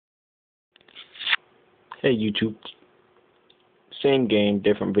Hey YouTube, same game,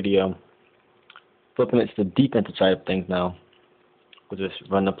 different video. Flipping it to the defensive side of things now. We'll just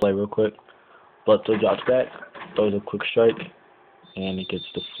run the play real quick. Bledsoe drops back, throws a quick strike, and it gets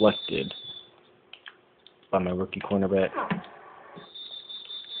deflected by my rookie cornerback.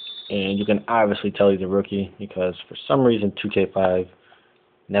 And you can obviously tell he's a rookie because for some reason 2K5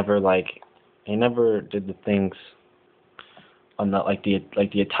 never did the things on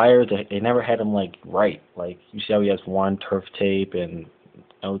the attire. They never had him right. Like you see how he has one turf tape and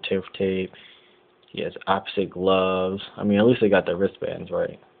no turf tape. He has opposite gloves. I mean, at least they got the wristbands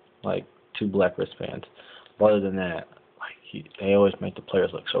right, like 2 black wristbands. But other than that, they always make the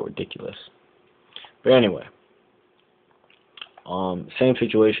players look so ridiculous. But anyway, same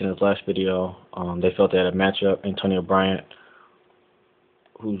situation as last video. They felt they had a matchup. Antonio Bryant,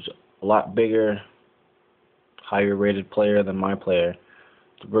 who's a lot bigger, higher rated player than my player,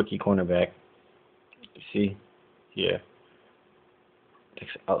 the rookie cornerback. You see here,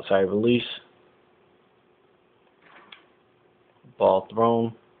 takes outside release, ball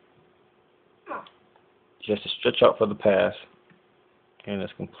thrown. He has to stretch out for the pass, and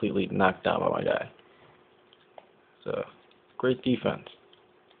it's completely knocked down by my guy. So great defense,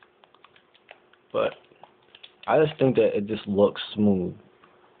 but I just think that it just looks smooth.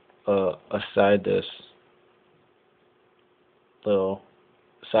 Aside this little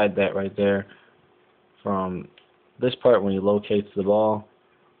side bet right there, from this part when he locates the ball,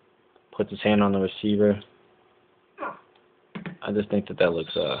 puts his hand on the receiver, I just think that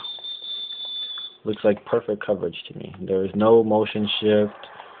looks like perfect coverage to me. There is no motion shift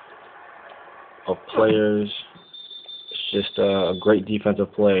of players. It's just a great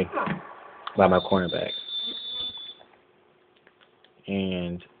defensive play by my cornerback.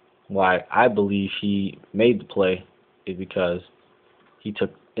 And why I believe he made the play is because he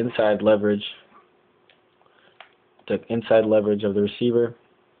took inside leverage of the receiver,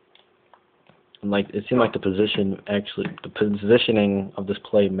 and it seemed like the positioning of this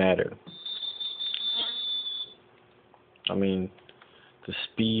play mattered. I mean, the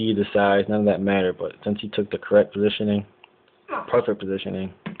speed, the size, none of that mattered, but since he took the correct positioning, perfect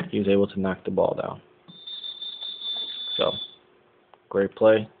positioning, he was able to knock the ball down. So, great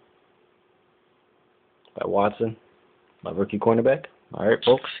play by Watson, my rookie cornerback. Alright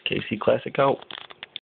folks, KC Classic out.